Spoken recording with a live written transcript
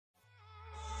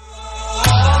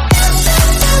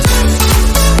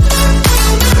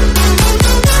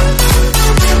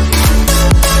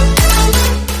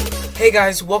Hey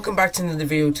guys, welcome back to another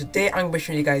video. Today I'm going to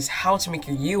show you guys how to make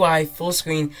your UI full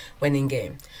screen when in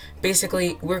game.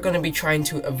 Basically, we're going to be trying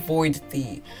to avoid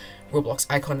the Roblox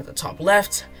icon at the top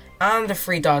left and the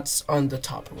three dots on the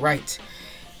top right.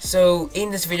 So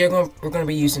in this video we're going to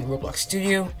be using Roblox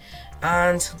Studio,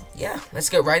 and yeah, let's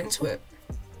get right into it.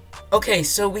 Okay,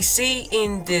 so we see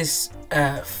in this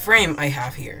frame I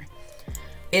have here,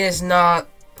 it is not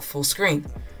full screen,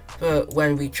 but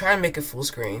when we try and make it full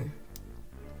screen,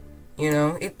 you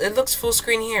know, it looks full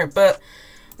screen here, but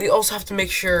we also have to make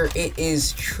sure it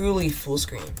is truly full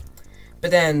screen.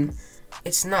 But then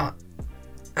it's not,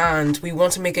 and we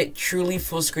want to make it truly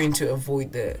full screen to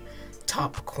avoid the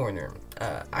top corner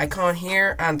icon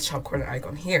here and the top corner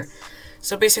icon here.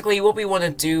 So basically what we want to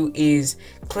do is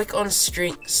click on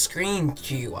screen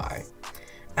GUI,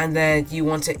 and then you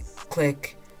want to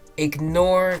click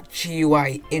ignore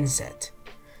GUI inset.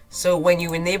 So when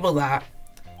you enable that,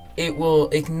 it will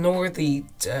ignore the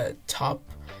top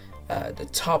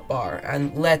bar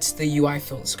and lets the UI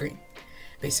fill the screen,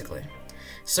 basically.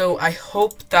 So I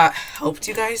hope that helped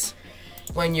you guys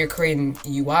when you're creating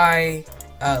UI,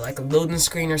 like a loading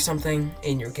screen or something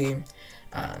in your game.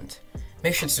 And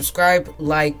make sure to subscribe,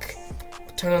 like,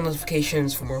 turn on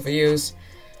notifications for more videos,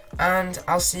 and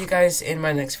I'll see you guys in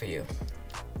my next video.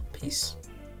 Peace.